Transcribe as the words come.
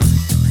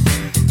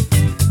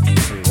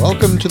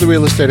Welcome to the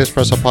Real Estate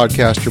Espresso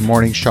Podcast, your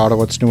morning shot of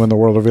what's new in the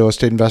world of real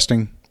estate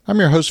investing. I'm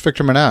your host,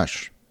 Victor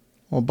Menashe.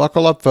 Well,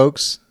 buckle up,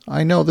 folks.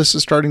 I know this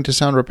is starting to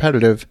sound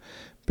repetitive,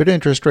 but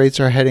interest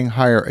rates are heading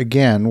higher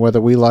again, whether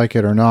we like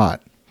it or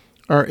not.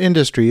 Our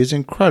industry is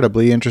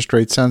incredibly interest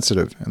rate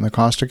sensitive, and the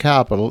cost of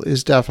capital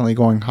is definitely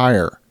going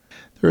higher.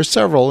 There are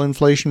several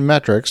inflation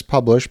metrics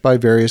published by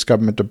various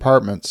government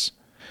departments.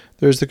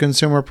 There's the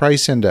Consumer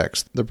Price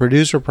Index, the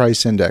Producer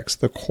Price Index,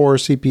 the Core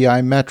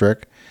CPI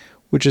metric,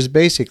 which is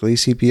basically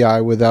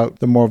CPI without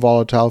the more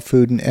volatile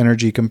food and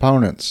energy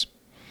components.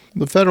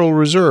 The Federal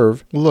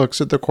Reserve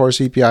looks at the Core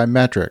CPI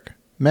metric.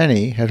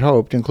 Many had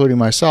hoped, including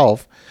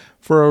myself,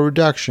 for a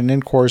reduction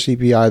in Core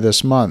CPI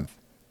this month.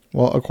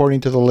 Well,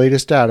 according to the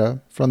latest data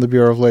from the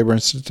Bureau of Labor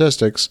and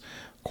Statistics,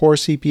 Core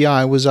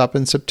CPI was up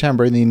in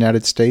September in the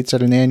United States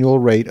at an annual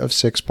rate of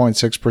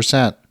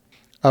 6.6%,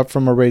 up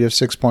from a rate of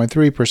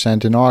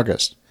 6.3% in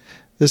August.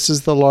 This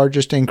is the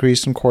largest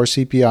increase in Core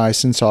CPI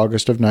since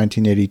August of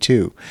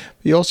 1982.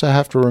 But you also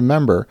have to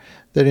remember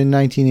that in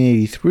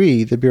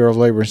 1983, the Bureau of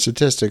Labor and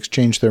Statistics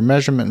changed their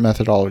measurement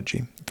methodology.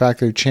 In fact,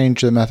 they've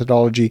changed the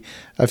methodology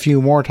a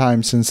few more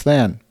times since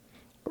then.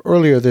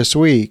 Earlier this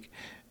week,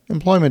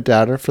 employment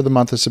data for the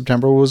month of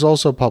September was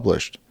also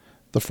published.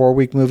 The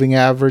 4-week moving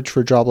average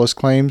for jobless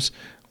claims,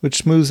 which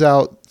smooths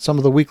out some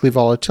of the weekly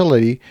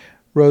volatility,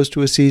 rose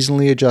to a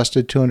seasonally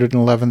adjusted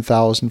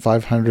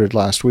 211,500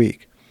 last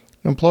week.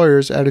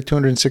 Employers added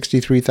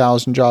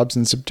 263,000 jobs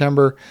in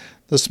September,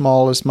 the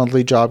smallest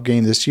monthly job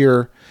gain this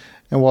year,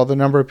 and while the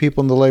number of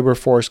people in the labor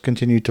force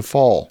continued to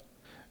fall.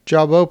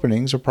 Job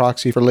openings, a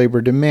proxy for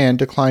labor demand,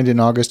 declined in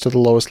August to the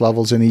lowest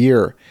levels in a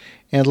year,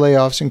 and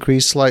layoffs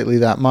increased slightly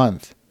that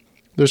month.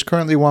 There's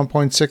currently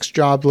 1.6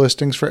 job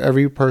listings for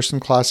every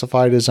person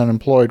classified as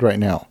unemployed right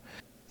now.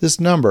 This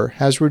number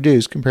has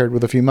reduced compared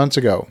with a few months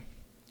ago.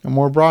 And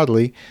more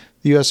broadly,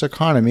 the U.S.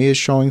 economy is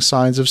showing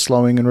signs of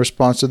slowing in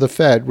response to the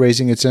Fed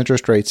raising its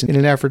interest rates in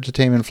an effort to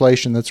tame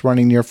inflation that's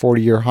running near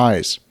 40-year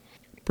highs.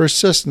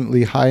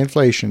 Persistently high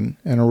inflation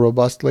and a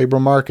robust labor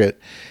market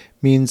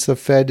means the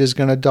Fed is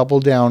going to double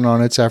down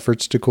on its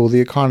efforts to cool the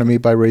economy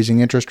by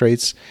raising interest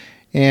rates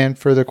and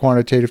further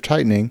quantitative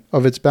tightening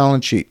of its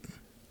balance sheet.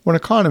 When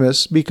economists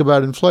speak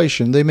about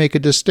inflation, they make a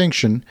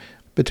distinction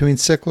between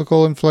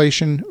cyclical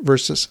inflation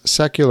versus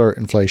secular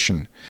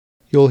inflation.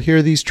 You'll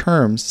hear these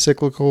terms,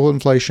 cyclical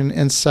inflation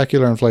and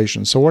secular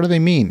inflation. So what do they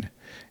mean?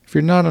 If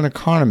you're not an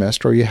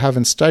economist or you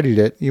haven't studied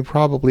it, you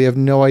probably have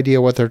no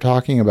idea what they're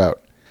talking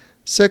about.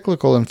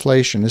 Cyclical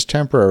inflation is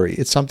temporary.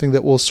 It's something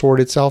that will sort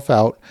itself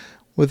out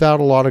without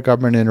a lot of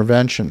government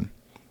intervention.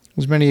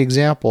 There's many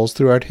examples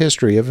throughout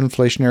history of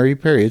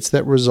inflationary periods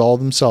that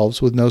resolve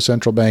themselves with no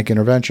central bank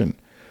intervention.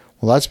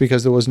 Well, that's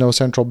because there was no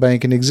central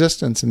bank in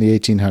existence in the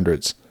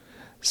 1800s.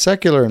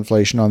 Secular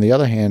inflation, on the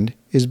other hand,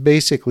 is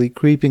basically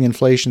creeping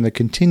inflation that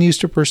continues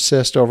to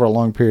persist over a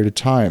long period of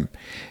time.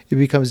 It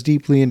becomes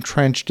deeply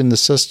entrenched in the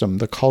system,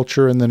 the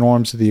culture, and the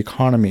norms of the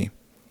economy.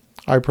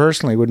 I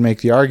personally would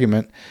make the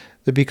argument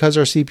that because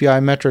our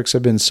CPI metrics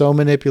have been so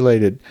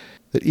manipulated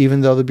that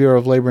even though the Bureau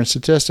of Labor and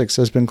Statistics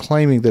has been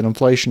claiming that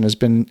inflation has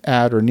been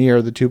at or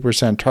near the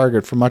 2%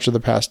 target for much of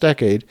the past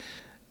decade,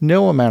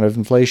 no amount of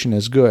inflation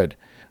is good.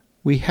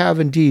 We have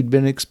indeed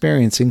been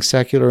experiencing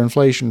secular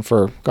inflation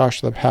for,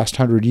 the past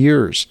 100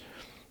 years.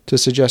 To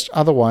suggest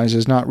otherwise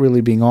is not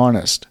really being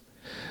honest.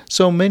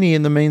 So many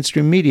in the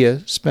mainstream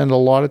media spend a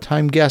lot of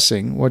time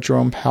guessing what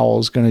Jerome Powell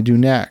is going to do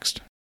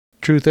next.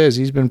 Truth is,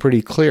 he's been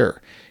pretty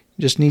clear.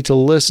 You just need to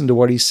listen to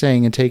what he's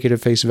saying and take it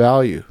at face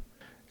value.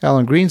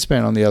 Alan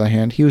Greenspan, on the other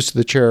hand, he was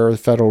the chair of the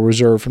Federal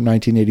Reserve from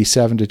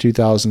 1987 to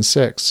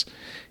 2006.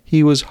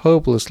 He was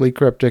hopelessly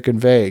cryptic and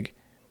vague.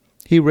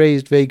 He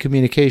raised vague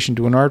communication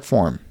to an art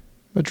form.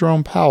 But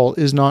Jerome Powell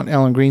is not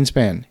Alan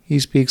Greenspan. He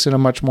speaks in a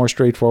much more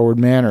straightforward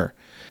manner.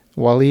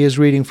 While he is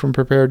reading from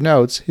prepared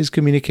notes, his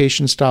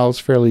communication style is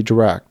fairly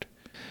direct.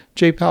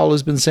 Jay Powell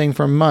has been saying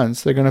for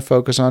months they're going to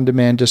focus on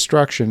demand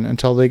destruction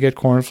until they get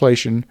core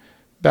inflation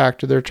back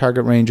to their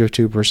target range of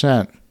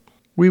 2%.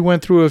 We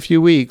went through a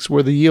few weeks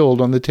where the yield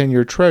on the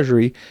 10-year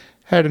Treasury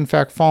had in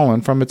fact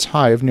fallen from its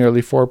high of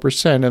nearly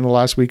 4% in the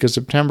last week of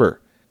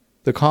September.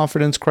 The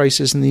confidence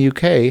crisis in the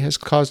UK has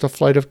caused a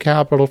flight of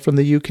capital from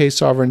the UK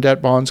sovereign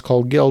debt bonds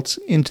called gilts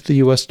into the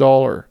US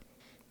dollar.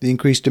 The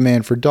increased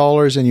demand for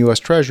dollars and US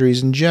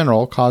treasuries in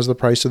general caused the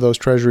price of those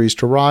treasuries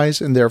to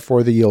rise and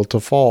therefore the yield to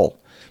fall.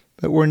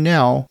 But we're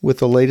now, with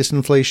the latest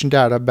inflation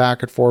data,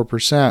 back at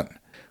 4%.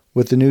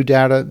 With the new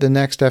data, the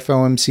next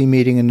FOMC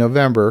meeting in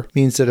November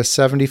means that a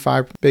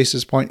 75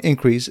 basis point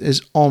increase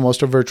is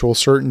almost a virtual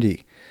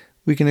certainty.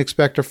 We can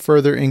expect a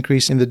further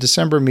increase in the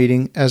December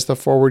meeting as the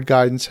forward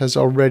guidance has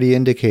already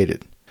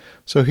indicated.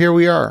 So here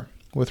we are,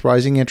 with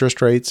rising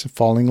interest rates and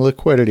falling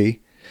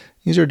liquidity.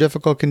 These are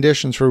difficult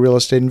conditions for real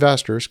estate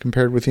investors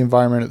compared with the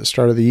environment at the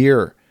start of the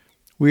year.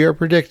 We are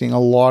predicting a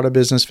lot of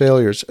business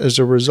failures as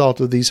a result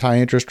of these high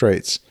interest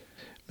rates.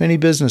 Many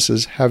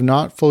businesses have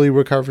not fully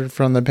recovered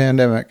from the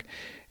pandemic,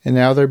 and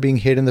now they're being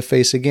hit in the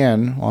face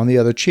again, on the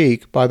other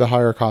cheek, by the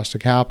higher cost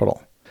of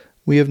capital.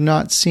 we have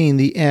not seen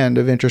the end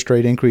of interest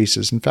rate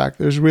increases. In fact,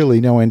 there's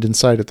really no end in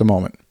sight at the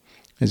moment.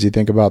 As you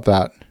think about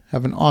that,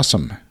 have an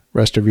awesome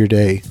rest of your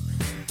day.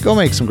 Go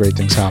make some great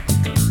things happen.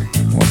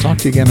 We'll talk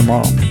to you again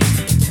tomorrow.